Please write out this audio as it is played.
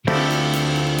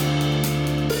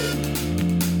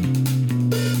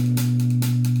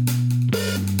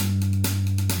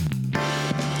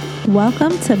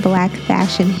Welcome to Black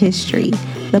Fashion History,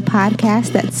 the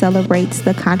podcast that celebrates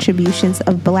the contributions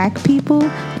of Black people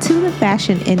to the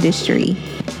fashion industry.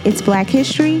 It's Black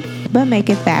history, but make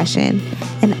it fashion.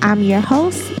 And I'm your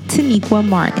host, Taniqua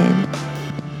Martin.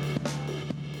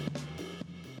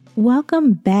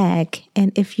 Welcome back.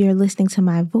 And if you're listening to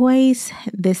my voice,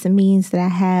 this means that I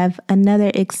have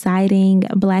another exciting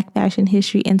Black Fashion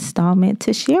History installment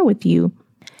to share with you.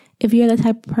 If you're the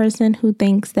type of person who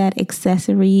thinks that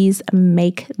accessories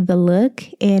make the look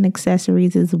and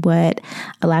accessories is what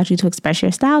allows you to express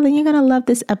your style, then you're going to love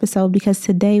this episode because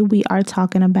today we are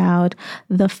talking about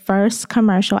the first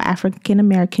commercial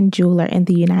African-American jeweler in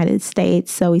the United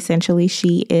States. So essentially,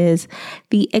 she is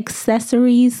the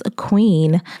accessories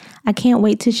queen. I can't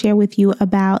wait to share with you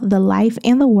about the life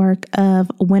and the work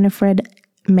of Winifred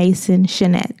Mason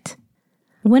Chenette.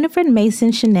 Winifred Mason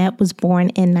Chenette was born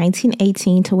in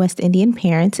 1918 to West Indian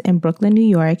parents in Brooklyn, New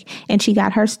York, and she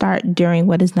got her start during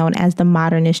what is known as the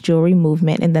modernist jewelry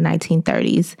movement in the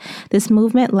 1930s. This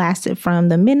movement lasted from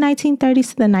the mid-1930s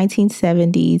to the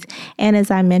 1970s, and as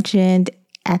I mentioned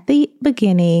at the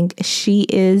beginning, she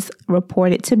is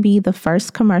reported to be the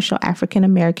first commercial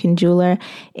African-American jeweler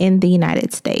in the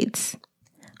United States.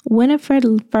 Winifred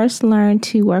first learned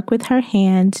to work with her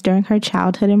hands during her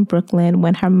childhood in Brooklyn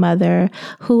when her mother,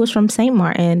 who was from St.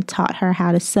 Martin, taught her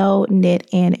how to sew, knit,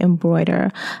 and embroider,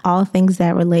 all things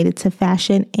that related to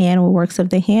fashion and were works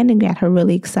of the hand, and got her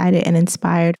really excited and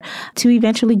inspired to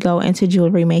eventually go into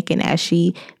jewelry making as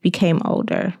she became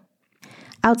older.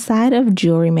 Outside of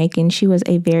jewelry making, she was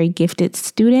a very gifted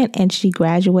student, and she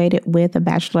graduated with a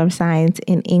Bachelor of Science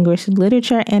in English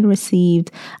Literature and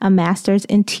received a master's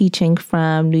in teaching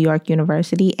from New York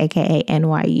University, aka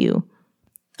NYU.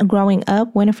 Growing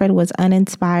up, Winifred was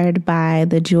uninspired by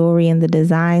the jewelry and the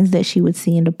designs that she would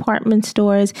see in department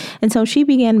stores, and so she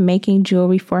began making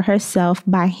jewelry for herself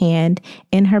by hand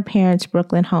in her parents'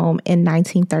 Brooklyn home in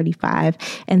 1935,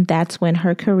 and that's when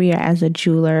her career as a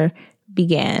jeweler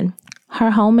began. Her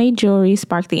homemade jewelry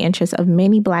sparked the interest of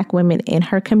many Black women in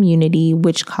her community,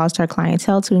 which caused her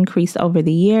clientele to increase over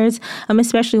the years,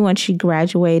 especially when she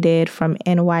graduated from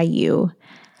NYU.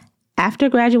 After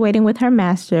graduating with her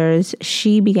master's,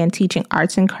 she began teaching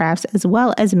arts and crafts as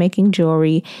well as making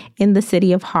jewelry in the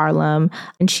city of Harlem,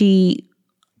 and she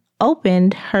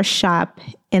opened her shop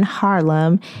in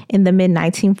Harlem in the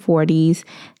mid-1940s,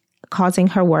 causing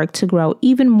her work to grow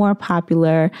even more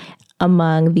popular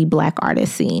among the Black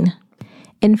artist scene.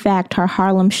 In fact, her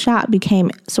Harlem shop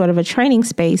became sort of a training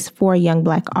space for young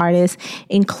Black artists,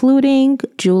 including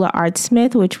jeweler Art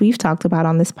Smith, which we've talked about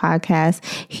on this podcast.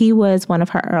 He was one of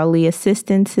her early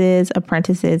apprentices,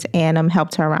 and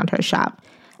helped her around her shop.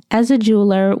 As a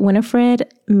jeweler,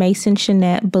 Winifred Mason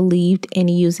Chenette believed in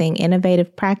using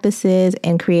innovative practices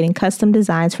and creating custom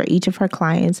designs for each of her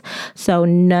clients, so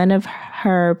none of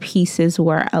her pieces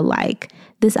were alike.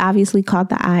 This obviously caught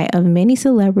the eye of many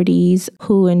celebrities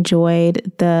who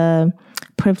enjoyed the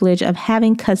privilege of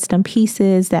having custom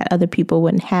pieces that other people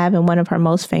wouldn't have, and one of her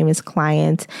most famous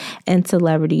clients and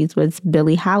celebrities was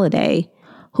Billie Holiday,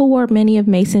 who wore many of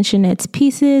Mason Chenette's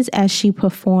pieces as she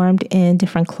performed in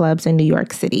different clubs in New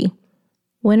York City.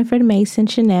 Winifred Mason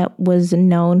Chenette was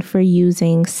known for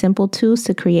using simple tools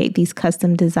to create these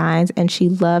custom designs, and she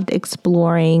loved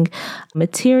exploring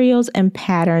materials and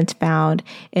patterns found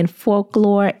in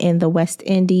folklore in the West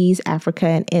Indies, Africa,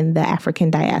 and in the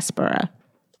African diaspora.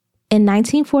 In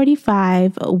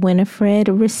 1945, Winifred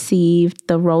received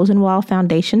the Rosenwald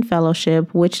Foundation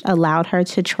Fellowship, which allowed her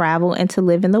to travel and to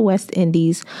live in the West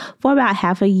Indies for about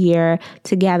half a year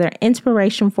to gather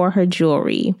inspiration for her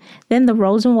jewelry. Then the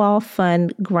Rosenwald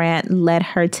Fund grant led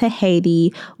her to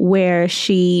Haiti, where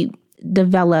she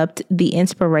developed the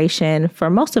inspiration for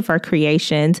most of her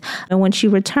creations, and when she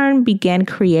returned, began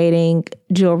creating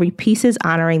jewelry pieces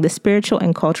honoring the spiritual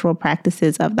and cultural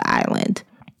practices of the island.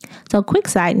 So quick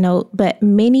side note, but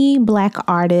many Black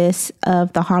artists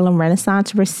of the Harlem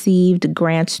Renaissance received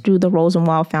grants through the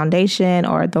Rosenwald Foundation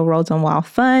or the Rosenwald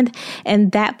Fund,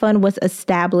 and that fund was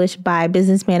established by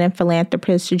businessman and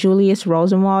philanthropist Julius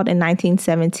Rosenwald in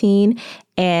 1917,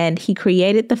 and he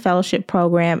created the fellowship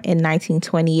program in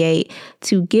 1928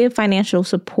 to give financial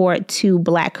support to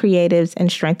Black creatives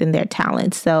and strengthen their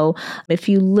talents. So if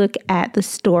you look at the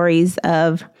stories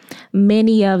of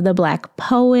many of the Black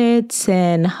poets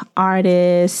and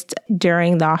artists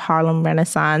during the Harlem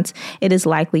Renaissance, it is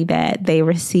likely that they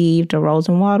received a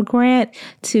Rosenwald grant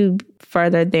to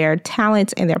further their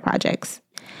talents and their projects.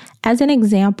 As an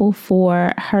example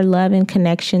for her love and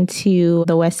connection to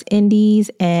the West Indies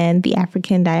and the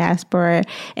African diaspora,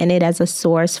 and it as a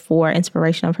source for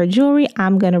inspiration of her jewelry,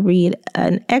 I'm going to read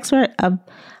an excerpt of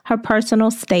her personal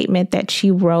statement that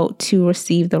she wrote to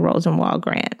receive the Rosenwald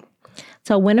Grant.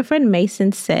 So Winifred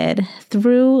Mason said,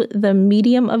 "Through the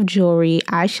medium of jewelry,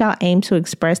 I shall aim to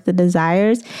express the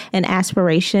desires and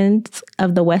aspirations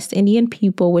of the West Indian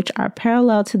people, which are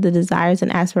parallel to the desires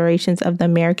and aspirations of the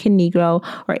American Negro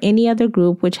or any other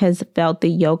group which has felt the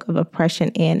yoke of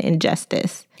oppression and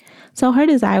injustice." So her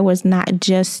desire was not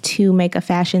just to make a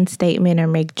fashion statement or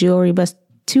make jewelry, but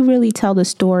to really tell the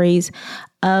stories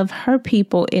of her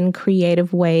people in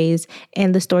creative ways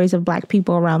and the stories of Black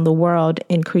people around the world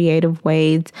in creative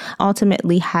ways,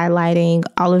 ultimately highlighting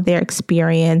all of their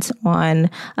experience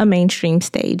on a mainstream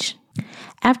stage.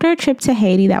 After a trip to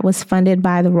Haiti that was funded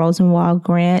by the Rosenwald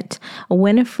Grant,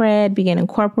 Winifred began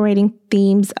incorporating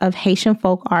themes of Haitian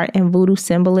folk art and voodoo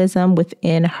symbolism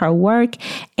within her work.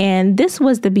 And this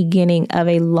was the beginning of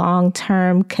a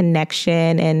long-term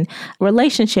connection and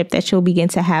relationship that she'll begin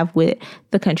to have with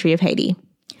the country of Haiti.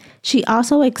 She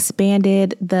also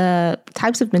expanded the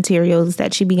types of materials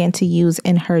that she began to use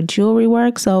in her jewelry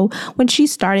work. So when she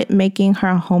started making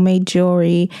her homemade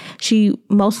jewelry, she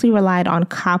mostly relied on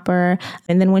copper.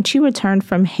 And then when she returned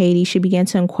from Haiti, she began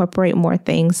to incorporate more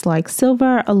things like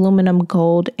silver, aluminum,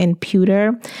 gold, and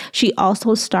pewter. She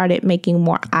also started making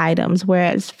more items,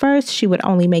 whereas first she would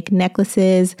only make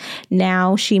necklaces.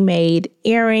 Now she made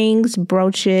earrings,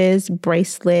 brooches,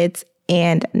 bracelets,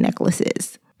 and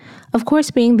necklaces. Of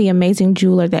course, being the amazing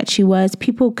jeweler that she was,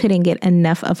 people couldn't get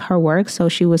enough of her work, so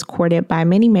she was courted by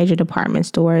many major department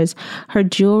stores. Her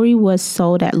jewelry was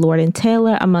sold at Lord &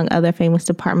 Taylor, among other famous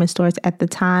department stores at the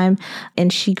time,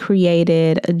 and she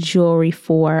created jewelry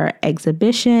for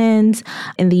exhibitions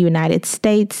in the United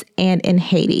States and in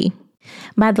Haiti.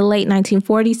 By the late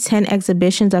 1940s, 10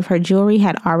 exhibitions of her jewelry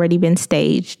had already been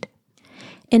staged.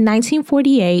 In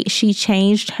 1948, she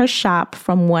changed her shop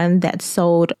from one that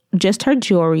sold just her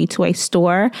jewelry to a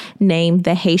store named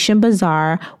the Haitian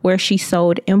Bazaar, where she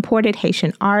sold imported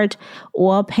Haitian art,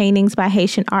 oil paintings by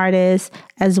Haitian artists,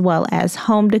 as well as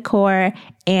home decor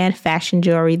and fashion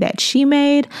jewelry that she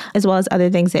made, as well as other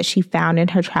things that she found in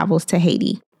her travels to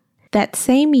Haiti. That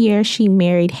same year, she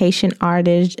married Haitian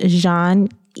artist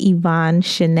Jean-Yvon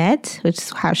Channette, which is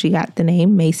how she got the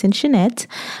name Mason Channette.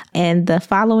 And the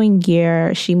following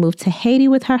year, she moved to Haiti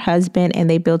with her husband, and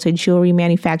they built a jewelry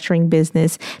manufacturing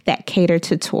business that catered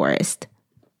to tourists.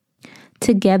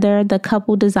 Together, the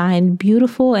couple designed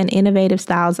beautiful and innovative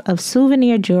styles of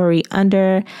souvenir jewelry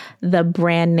under the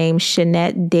brand name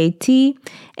Channette d'Haïti,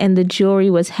 and the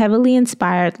jewelry was heavily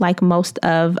inspired, like most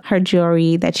of her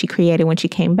jewelry that she created when she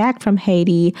came back from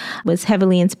Haiti, was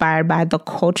heavily inspired by the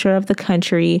culture of the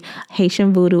country,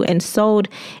 Haitian voodoo, and sold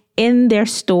in their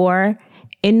store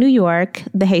in New York,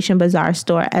 the Haitian Bazaar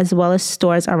store, as well as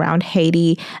stores around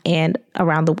Haiti and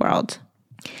around the world.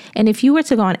 And if you were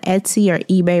to go on Etsy or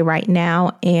eBay right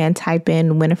now and type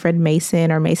in Winifred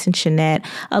Mason or Mason Channette,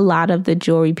 a lot of the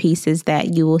jewelry pieces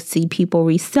that you will see people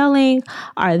reselling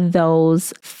are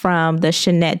those from the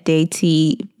Channette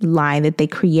d'Haïti line that they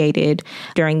created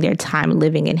during their time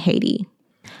living in Haiti.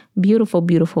 Beautiful,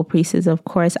 beautiful pieces. Of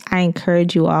course, I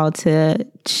encourage you all to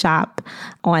shop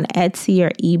on Etsy or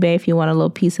eBay if you want a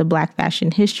little piece of Black fashion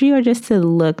history, or just to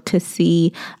look to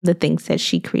see the things that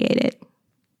she created.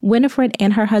 Winifred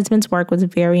and her husband's work was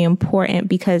very important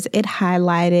because it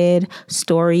highlighted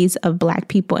stories of Black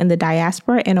people in the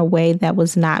diaspora in a way that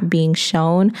was not being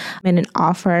shown, and it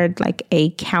offered like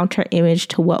a counter image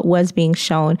to what was being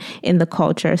shown in the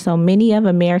culture. So many of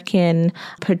American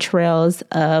portrayals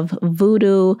of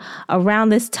voodoo around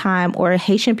this time, or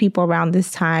Haitian people around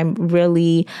this time,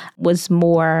 really was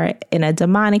more in a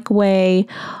demonic way,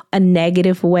 a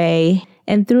negative way.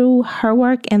 And through her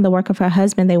work and the work of her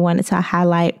husband, they wanted to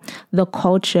highlight the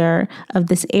culture of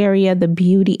this area, the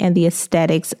beauty and the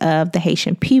aesthetics of the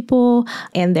Haitian people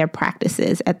and their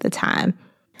practices at the time.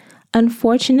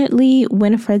 Unfortunately,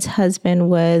 Winifred's husband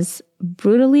was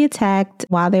brutally attacked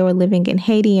while they were living in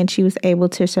Haiti, and she was able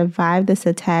to survive this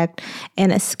attack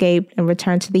and escape and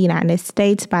return to the United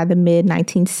States by the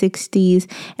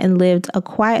mid-1960s and lived a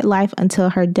quiet life until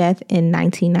her death in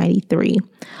 1993,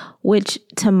 which,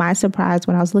 to my surprise,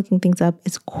 when I was looking things up,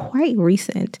 is quite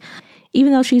recent.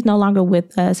 Even though she's no longer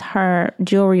with us, her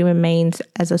jewelry remains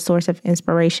as a source of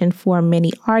inspiration for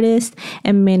many artists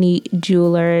and many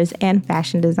jewelers and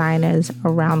fashion designers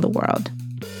around the world.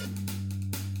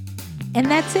 And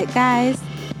that's it, guys.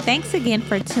 Thanks again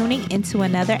for tuning into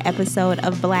another episode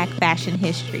of Black Fashion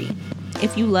History.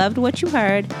 If you loved what you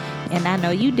heard, and I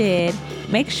know you did,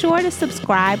 make sure to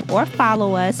subscribe or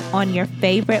follow us on your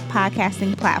favorite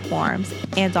podcasting platforms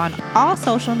and on all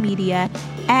social media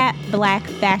at Black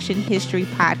Fashion History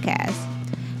Podcast.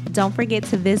 Don't forget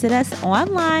to visit us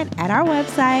online at our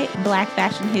website,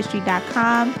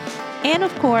 blackfashionhistory.com. And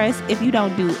of course, if you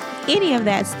don't do any of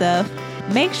that stuff,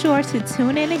 make sure to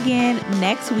tune in again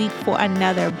next week for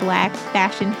another Black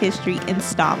Fashion History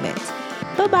installment.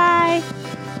 Bye-bye.